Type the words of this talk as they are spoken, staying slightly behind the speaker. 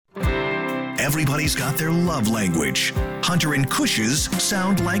Everybody's got their love language. Hunter and Kush's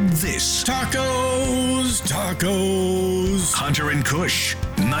sound like this. Tacos, tacos. Hunter and Kush,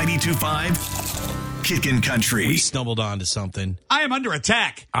 92.5 Kickin' Country. We stumbled onto something. I am under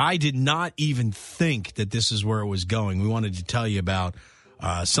attack. I did not even think that this is where it was going. We wanted to tell you about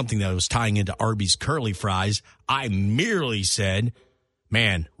something that was tying into Arby's curly fries. I merely said,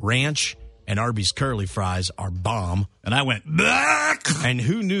 man, ranch and Arby's curly fries are bomb. And I went, back. And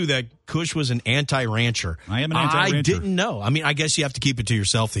who knew that Kush was an anti-rancher? I am an anti-rancher. I didn't know. I mean, I guess you have to keep it to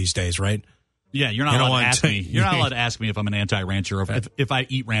yourself these days, right? Yeah, you're not allowed to ask me. You're not allowed to ask me if I'm an anti-rancher or if I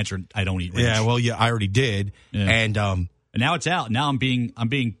eat ranch or I don't eat ranch. Yeah, well, yeah, I already did. Yeah. And now it's out. Now I'm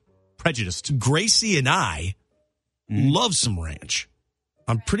being prejudiced. Gracie and I love some ranch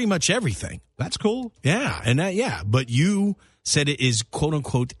on pretty much everything. That's cool. Yeah, and but you said it is quote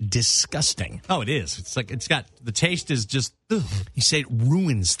unquote disgusting. Oh, it is. It's like the taste is just. Ugh. You say it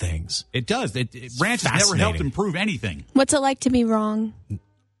ruins things. It does. Ranch has never helped improve anything. What's it like to be wrong?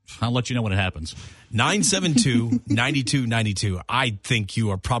 I'll let you know when it happens. 972-9292. I think you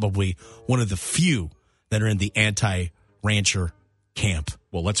are probably one of the few that are in the anti-rancher camp.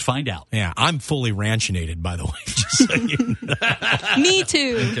 Well, let's find out. Yeah, I'm fully ranchinated, by the way. Just so you know. Me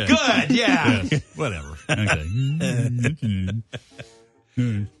too. Okay. Good, yeah. Whatever. Okay.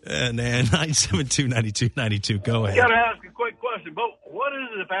 And then 972-9292. Go ahead. I got to ask a quick question. But what is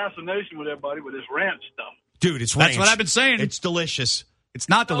the fascination with everybody with this ranch stuff? Dude, it's ranch. That's what I've been saying. It's delicious. It's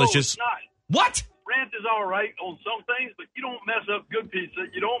not delicious. No, it's not. What? Ranch is all right on some things, but you don't mess up good pizza.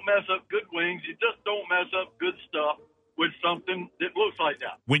 You don't mess up good wings. You just don't mess up good stuff with something that looks like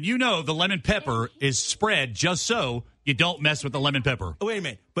that. When you know the lemon pepper is spread just so, you don't mess with the lemon pepper. Oh, wait a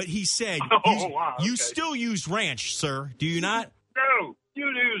minute. But he said you still use ranch, sir. Do you not? No. You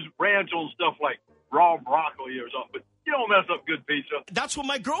use ranch on stuff like raw broccoli or something, but you don't mess up good pizza. That's what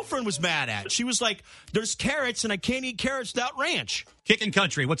my girlfriend was mad at. She was like, there's carrots, and I can't eat carrots without ranch. Kickin'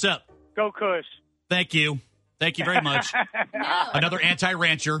 Country, what's up? Go Kush. Thank you. Thank you very much. No. Another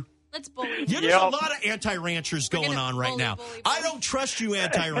anti-rancher. Let's bully. Yeah, there's a lot of anti-ranchers going on right now. Bully. I don't trust you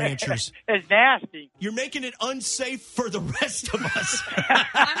anti-ranchers. It's nasty. You're making it unsafe for the rest of us.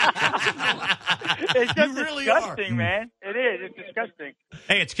 It's just You really disgusting, are. man. It is. It's disgusting.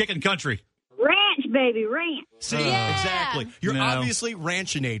 Hey, it's Kickin' Country. Ranch, baby, ranch. See, Yeah. exactly. You're No. obviously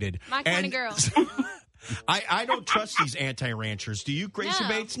ranchinated. My kind of girl. I don't trust these anti-ranchers. Do you, Gracie No.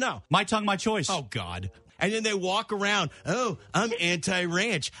 Bates? No. My tongue, my choice. Oh, God. And then they walk around, oh, I'm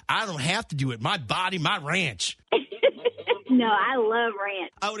anti-ranch. I don't have to do it. My body, my ranch. No, I love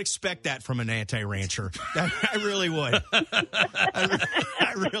ranch. I would expect that from an anti-rancher. I really would.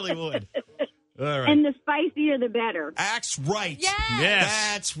 I really would. All right. And the spicier, the better. That's right. Yes.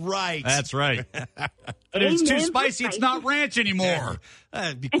 Yes. That's right. That's right. But if it's too Amen. spicy, it's not ranch anymore.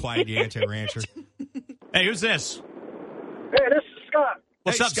 Be quiet, you anti-rancher. Hey, who's this? Hey, this is Scott.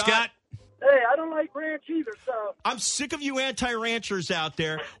 What's Hey, up, Scott? Hey, I don't like ranch either, so. I'm sick of you anti-ranchers out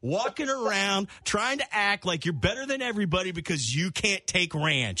there walking around trying to act like you're better than everybody because you can't take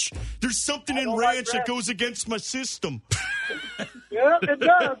ranch. There's something in don't like ranch that ranch. goes against my system. Yeah, it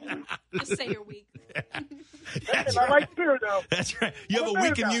does. Just say you're weak. That's And I like beer, though. That's right. You have a What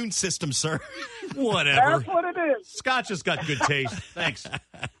weak about? immune system, sir. Whatever. That's what it is. Scott just got good taste. Thanks.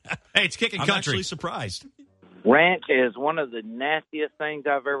 Hey, it's Kickin' I'm Country. actually surprised. Ranch is one of the nastiest things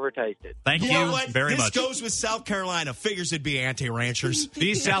I've ever tasted. Thank You you know what? very this much. goes with South Carolina. Figures it'd be anti-ranchers.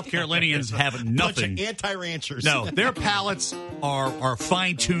 These South Carolinians have Bunch nothing. of anti-ranchers. No, their palates are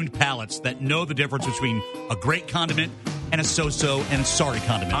fine-tuned palates that know the difference between a great condiment and a so-so and a sorry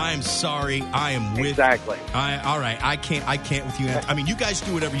condiment. I'm sorry. I am with. Exactly. All right. I can't with you. I mean, you guys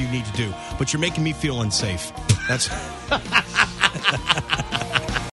do whatever you need to do, but you're making me feel unsafe. That's.